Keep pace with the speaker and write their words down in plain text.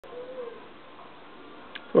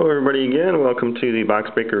Hello everybody again, welcome to the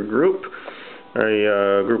Boxbreaker group,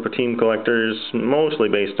 a group of team collectors mostly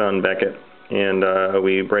based on Beckett, and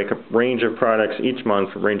we break a range of products each month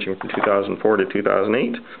ranging from 2004 to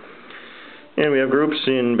 2008, and we have groups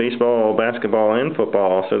in baseball, basketball, and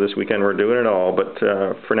football, so this weekend we're doing it all, but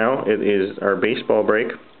for now it is our baseball break.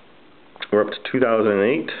 We're up to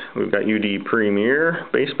 2008, we've got UD Premier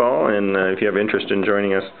Baseball, and if you have interest in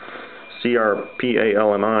joining us,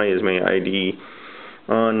 CRPALMI is my ID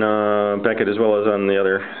on Beckett as well as on the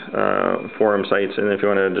other forum sites, and if you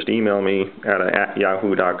want to just email me at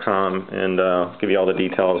yahoo.com and give you all the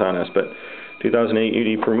details on us. But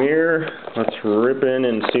 2008 UD Premier, let's rip in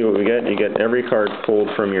and see what we get. You get every card pulled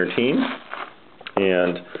from your team,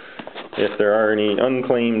 and if there are any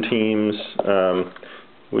unclaimed teams,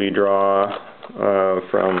 we draw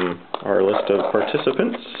from our list of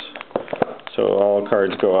participants, so all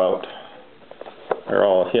cards go out. They're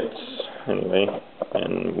all hits anyway,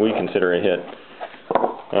 and we consider a hit.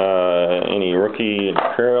 Any rookie,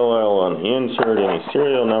 parallel, an insert, any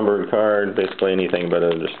serial numbered card, basically anything but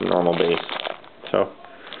just a normal base. So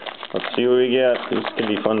let's see what we get. These can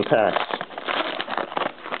be fun packs.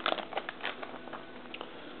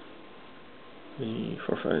 3,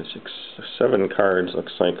 4, 5, 6, 7 cards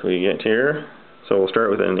looks like we get here. So we'll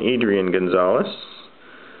start with an Adrian Gonzalez.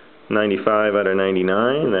 95 out of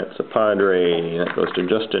 99, that's a Padre. That goes to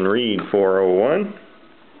Justin Reed, 401.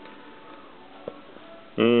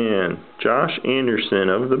 And Josh Anderson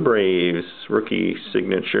of the Braves, rookie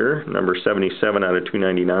signature, number 77 out of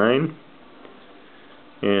 299.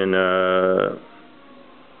 And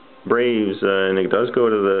Braves, and it does go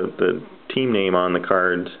to the team name on the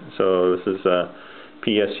cards. So this is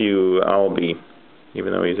PSU Albee,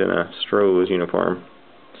 even though he's in a Stros uniform.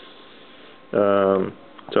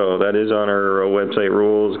 So that is on our website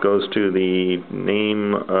rules, goes to the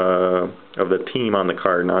name of the team on the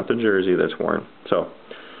card, not the jersey that's worn. So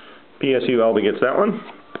PSU Albee gets that one.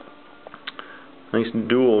 Nice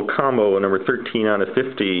dual combo, number 13 out of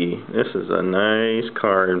 50. This is a nice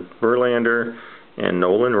card. Verlander and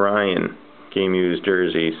Nolan Ryan, game used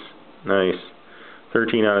jerseys. Nice.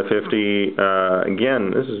 13 out of 50.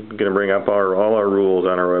 Again, this is going to bring up all our rules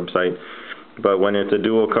on our website. But when it's a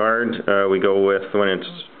dual card, we go with, when it's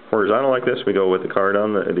horizontal like this, we go with the card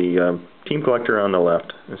on the team collector on the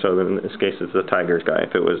left. And so in this case, it's the Tigers guy.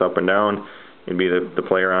 If it was up and down, it'd be the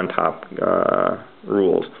player on top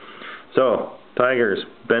rules. So, Tigers,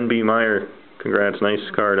 Ben B. Meyer, congrats,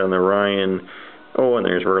 nice card on the Ryan. Oh, and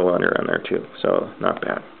there's Verlander on there too, so not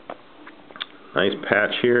bad. Nice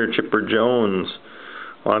patch here, Chipper Jones.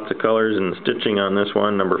 Lots of colors and stitching on this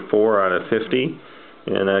one, number 4 out of 50.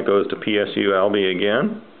 And that goes to PSU Albee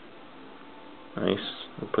again. Nice.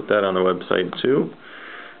 We'll put that on the website too.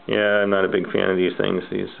 Yeah, I'm not a big fan of these things,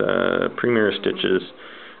 these premier stitches.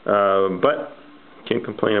 But can't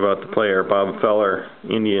complain about the player. Bob Feller,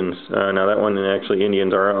 Indians. Now that one, actually,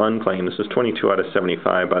 Indians are unclaimed. This is 22 out of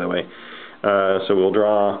 75, by the way. So we'll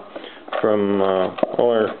draw from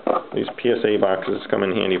all these PSA boxes come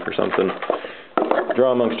in handy for something.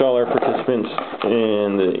 Draw amongst all our participants,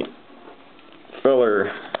 and the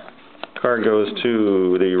Feller card goes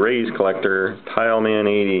to the Rays collector, Tileman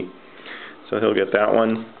 80. So he'll get that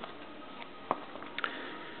one.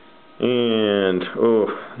 And, oh,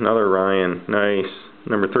 another Ryan. Nice.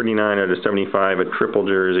 Number 39 out of 75, a triple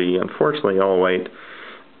jersey. Unfortunately, all white.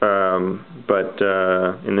 But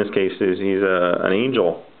in this case, he's an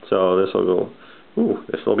Angel. So this will go, ooh,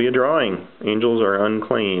 this will be a drawing. Angels are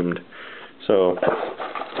unclaimed. So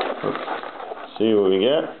let's see what we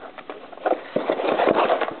get.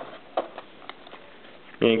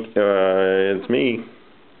 It's me,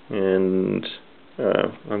 and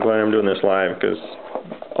I'm glad I'm doing this live because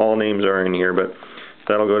all names are in here, but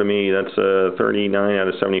that'll go to me. That's 39 out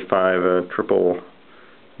of 75, triple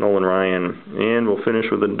Nolan Ryan. And we'll finish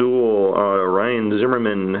with a dual, Ryan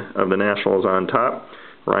Zimmerman of the Nationals on top,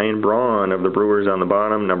 Ryan Braun of the Brewers on the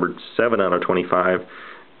bottom, numbered 7 out of 25.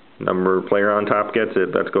 Number player on top gets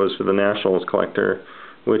it. That goes to the Nationals collector,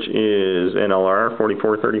 which is NLR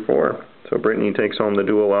 4434. So Brittany takes home the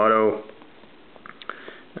dual auto.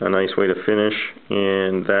 A nice way to finish,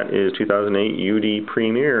 and that is 2008 UD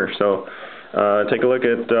Premier. So take a look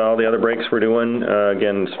at all the other breaks we're doing.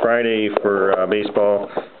 Again, it's Friday for baseball,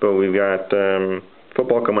 but we've got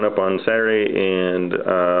football coming up on Saturday, and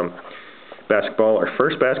basketball, our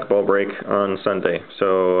first basketball break on Sunday.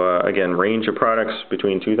 So again, range of products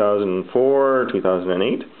between 2004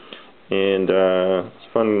 2008, and it's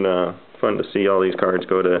fun to see all these cards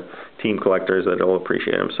go to team collectors that will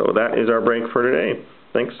appreciate them. So that is our break for today.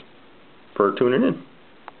 Thanks for tuning in.